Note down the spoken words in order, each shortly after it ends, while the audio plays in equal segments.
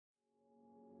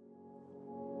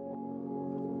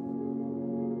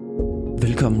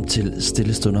Velkommen til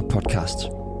Stillestunder podcast.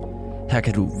 Her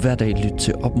kan du hver dag lytte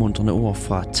til opmuntrende ord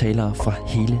fra talere fra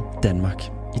hele Danmark.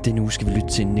 I denne uge skal vi lytte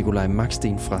til Nicolai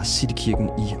Maksten fra Citykirken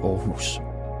i Aarhus.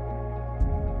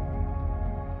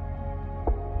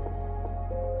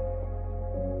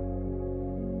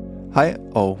 Hej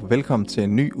og velkommen til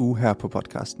en ny uge her på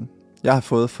podcasten. Jeg har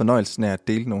fået fornøjelsen af at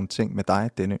dele nogle ting med dig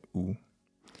denne uge.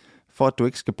 For at du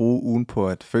ikke skal bruge ugen på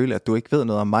at føle, at du ikke ved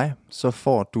noget om mig, så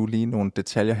får du lige nogle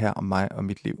detaljer her om mig og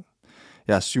mit liv.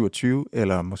 Jeg er 27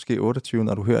 eller måske 28,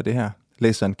 når du hører det her.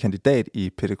 Læser en kandidat i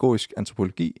pædagogisk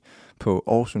antropologi på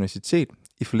Aarhus Universitet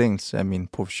i forlængelse af min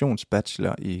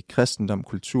professionsbachelor i kristendom,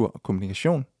 kultur og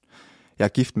kommunikation. Jeg er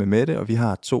gift med Mette, og vi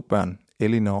har 2 børn,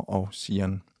 Elinor og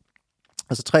Sion.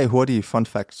 Altså 3 hurtige fun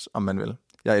facts, om man vil.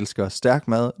 Jeg elsker stærk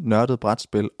mad, nørdet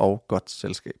brætspil og godt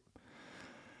selskab.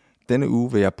 Denne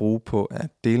uge vil jeg bruge på at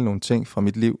dele nogle ting fra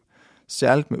mit liv,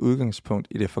 særligt med udgangspunkt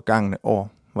i det forgangne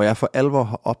år, hvor jeg for alvor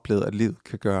har oplevet, at livet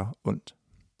kan gøre ondt.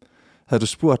 Havde du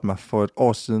spurgt mig for et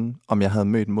år siden, om jeg havde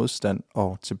mødt modstand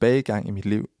og tilbagegang i mit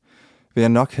liv, vil jeg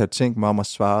nok have tænkt mig om at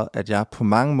svare, at jeg på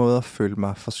mange måder følte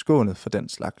mig forskånet for den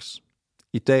slags.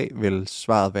 I dag vil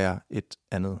svaret være et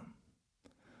andet.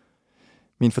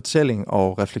 Min fortælling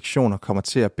og refleksioner kommer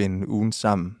til at binde ugen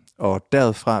sammen, og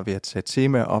derudfra vil jeg tage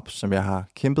temaer op, som jeg har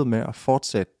kæmpet med og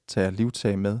fortsat tage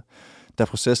livtag med, da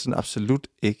processen absolut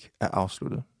ikke er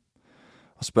afsluttet.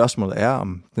 Og spørgsmålet er,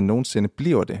 om den nogensinde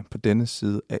bliver det på denne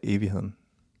side af evigheden.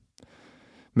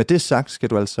 Med det sagt skal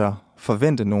du altså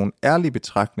forvente nogle ærlige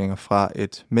betragtninger fra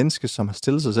et menneske, som har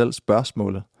stillet sig selv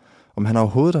spørgsmålet, om han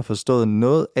overhovedet har forstået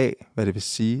noget af, hvad det vil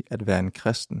sige at være en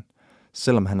kristen,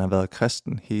 selvom han har været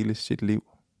kristen hele sit liv.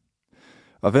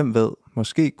 Og hvem ved,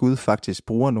 måske Gud faktisk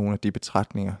bruger nogle af de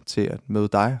betragtninger til at møde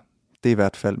dig. Det er i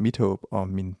hvert fald mit håb og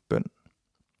min bøn.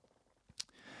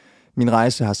 Min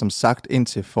rejse har som sagt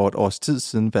indtil for et års tid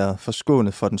siden været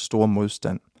forskånet for den store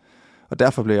modstand. Og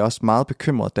derfor blev jeg også meget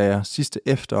bekymret, da jeg sidste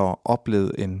efterår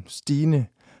oplevede en stigende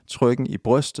trykken i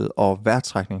brystet og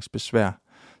vejrtrækningsbesvær,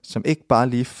 som ikke bare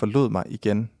lige forlod mig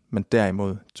igen, men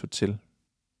derimod tog til.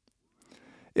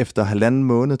 Efter 1,5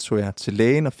 måned tog jeg til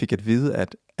lægen og fik at vide,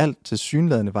 at alt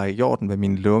tilsyneladende var i orden med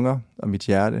mine lunger og mit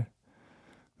hjerte.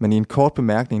 Men i en kort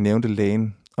bemærkning nævnte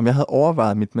lægen, om jeg havde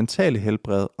overvejet mit mentale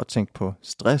helbred og tænkt på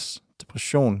stress,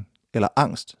 depression eller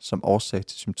angst som årsag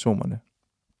til symptomerne.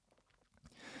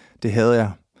 Det havde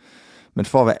jeg, men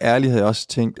for at være ærlig havde jeg også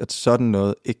tænkt, at sådan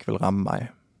noget ikke ville ramme mig.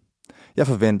 Jeg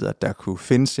forventede, at der kunne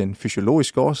findes en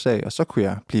fysiologisk årsag, og så kunne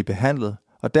jeg blive behandlet,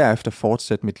 og derefter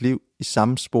fortsætte mit liv i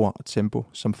samme spor og tempo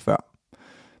som før.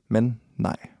 Men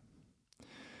nej.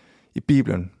 I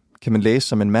Bibelen kan man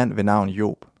læse om en mand ved navn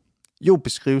Job. Job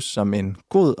beskrives som en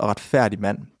god og retfærdig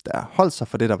mand, der holdt sig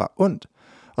for det, der var ondt,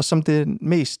 og som den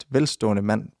mest velstående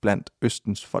mand blandt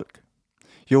Østens folk.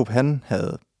 Job han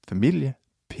havde familie,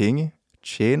 penge,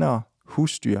 tjenere,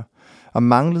 husdyr og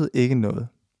manglede ikke noget.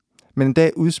 Men en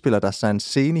dag udspiller der sig en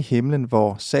scene i himlen,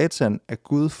 hvor Satan af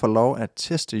Gud får lov at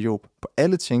teste Job på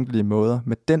alle tænkelige måder,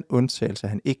 med den undtagelse, at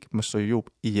han ikke må slå Job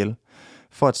ihjel,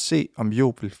 for at se, om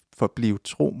Job vil forblive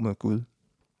tro mod Gud.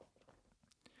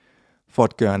 For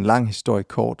at gøre en lang historie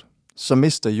kort, så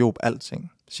mister Job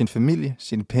alting. Sin familie,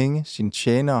 sine penge, sine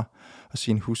tjenere og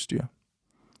sine husdyr.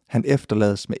 Han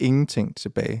efterlades med ingenting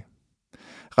tilbage.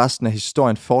 Resten af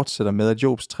historien fortsætter med, at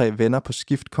Jobs 3 venner på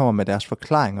skift kommer med deres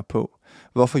forklaringer på,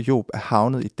 hvorfor Job er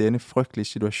havnet i denne frygtelige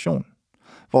situation,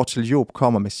 hvortil Job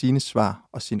kommer med sine svar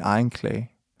og sin egen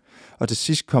klage. Og til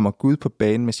sidst kommer Gud på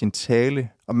banen med sin tale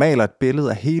og maler et billede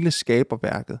af hele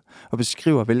skaberværket og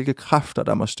beskriver, hvilke kræfter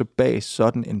der må stå bag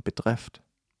sådan en bedrift.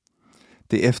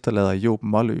 Det efterlader Job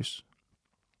målløs.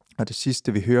 Og det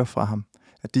sidste vi hører fra ham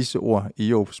er disse ord i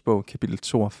Jobs bog kapitel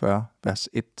 42, vers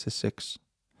 1-6.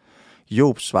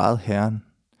 Job svarede Herren: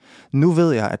 Nu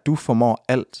ved jeg, at du formår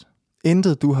alt.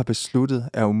 Intet du har besluttet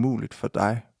er umuligt for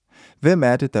dig. Hvem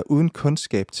er det, der uden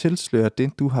kundskab tilslører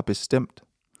det, du har bestemt?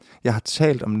 Jeg har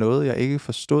talt om noget, jeg ikke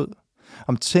forstod.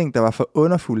 Om ting, der var for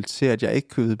underfulde til, at jeg ikke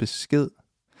kunne yde besked.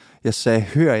 Jeg sagde,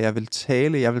 hør, jeg vil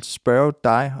tale, jeg vil spørge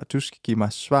dig, og du skal give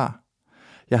mig svar.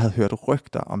 Jeg havde hørt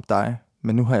rygter om dig,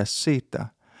 men nu har jeg set dig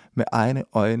med egne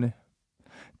øjne.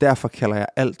 Derfor kalder jeg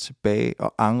alt tilbage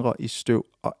og angrer i støv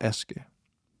og aske.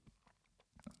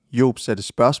 Job satte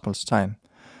spørgsmålstegn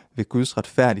ved Guds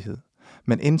retfærdighed,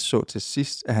 men indså til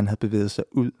sidst, at han havde bevæget sig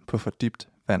ud på for dybt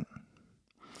vand.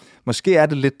 Måske er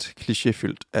det lidt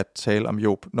klichéfyldt at tale om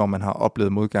Job, når man har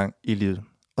oplevet modgang i livet,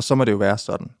 og så må det jo være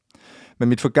sådan. Men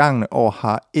mit forgangne år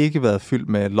har ikke været fyldt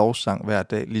med lovsang hver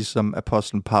dag, ligesom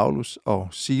apostlen Paulus og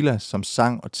Silas, som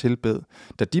sang og tilbed,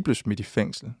 da de blev smidt i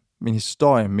fængsel. Min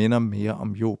historie minder mere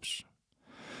om Jobs.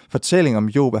 Fortællingen om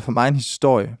Job er for mig en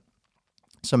historie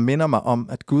som minder mig om,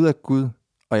 at Gud er Gud,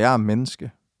 og jeg er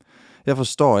menneske. Jeg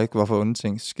forstår ikke, hvorfor onde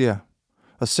ting sker.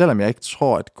 Og selvom jeg ikke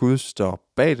tror, at Gud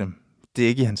står bag dem, det er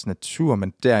ikke i hans natur,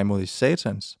 men derimod i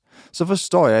Satans, så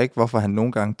forstår jeg ikke, hvorfor han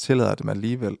nogle gange tillader dem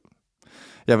alligevel.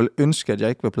 Jeg vil ønske, at jeg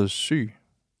ikke var blevet syg,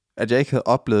 at jeg ikke havde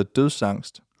oplevet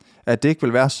dødsangst, at det ikke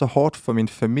ville være så hårdt for min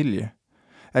familie,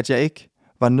 at jeg ikke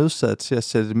var nødsaget til at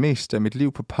sætte det meste af mit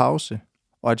liv på pause,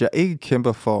 og at jeg ikke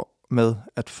kæmper med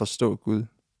at forstå Gud.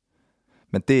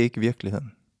 Men det er ikke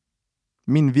virkeligheden.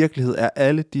 Min virkelighed er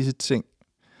alle disse ting,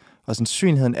 og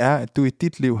sandsynligheden er, at du i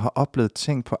dit liv har oplevet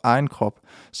ting på egen krop,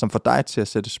 som får dig til at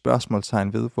sætte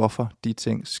spørgsmålstegn ved, hvorfor de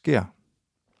ting sker.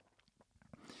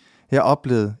 Jeg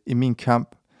oplevede i min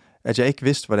kamp, at jeg ikke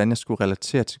vidste, hvordan jeg skulle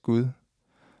relatere til Gud,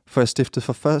 for jeg stiftede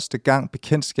for første gang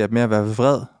bekendtskab med at være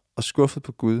vred og skuffet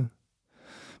på Gud.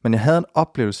 Men jeg havde en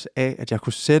oplevelse af, at jeg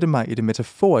kunne sætte mig i det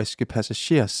metaforiske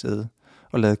passagersæde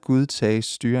og lade Gud tage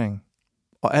styring.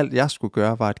 Og alt jeg skulle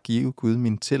gøre, var at give Gud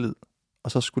min tillid,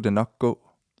 og så skulle det nok gå.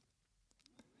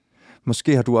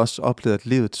 Måske har du også oplevet, at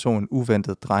livet tog en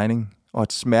uventet drejning, og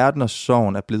at smerten og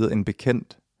sorgen er blevet en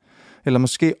bekendt. Eller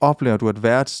måske oplever du at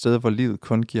være et sted, hvor livet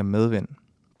kun giver medvind.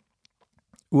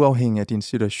 Uafhængig af din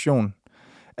situation,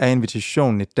 er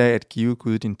invitationen i dag at give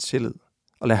Gud din tillid,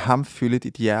 og lade ham fylde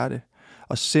dit hjerte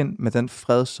og sind med den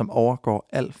fred, som overgår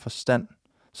al forstand,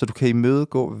 så du kan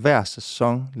imødegå hver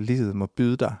sæson, livet må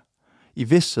byde dig, i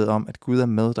vidsthed om, at Gud er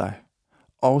med dig,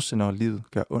 også når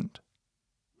livet gør ondt.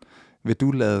 Vil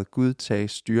du lade Gud tage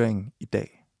styringen i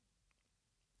dag?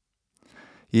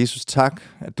 Jesus, tak,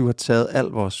 at du har taget al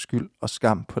vores skyld og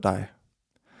skam på dig.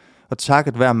 Og tak,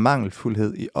 at hver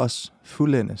mangelfuldhed i os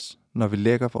fuldendes, når vi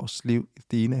lægger vores liv i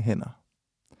dine hænder.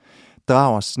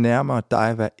 Drag os nærmere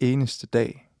dig hver eneste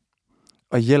dag,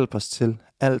 og hjælp os til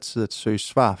altid at søge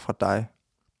svar fra dig,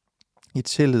 i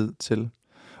tillid til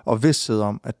og vidsthed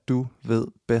om, at du ved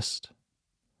bedst.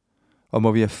 Og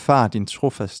må vi erfare din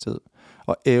trofasthed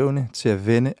og evne til at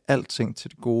vende alting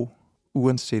til det gode,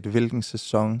 uanset hvilken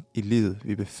sæson i livet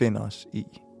vi befinder os i.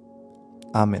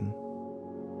 Amen.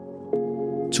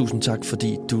 Tusind tak,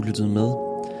 fordi du lyttede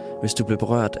med. Hvis du blev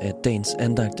berørt af dagens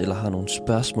andagt eller har nogle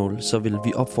spørgsmål, så vil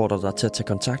vi opfordre dig til at tage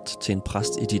kontakt til en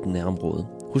præst i dit nærområde.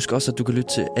 Husk også, at du kan lytte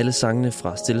til alle sangene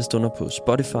fra Stille Stunder på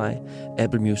Spotify,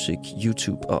 Apple Music,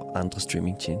 YouTube og andre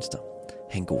streamingtjenester.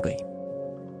 Ha' en god dag.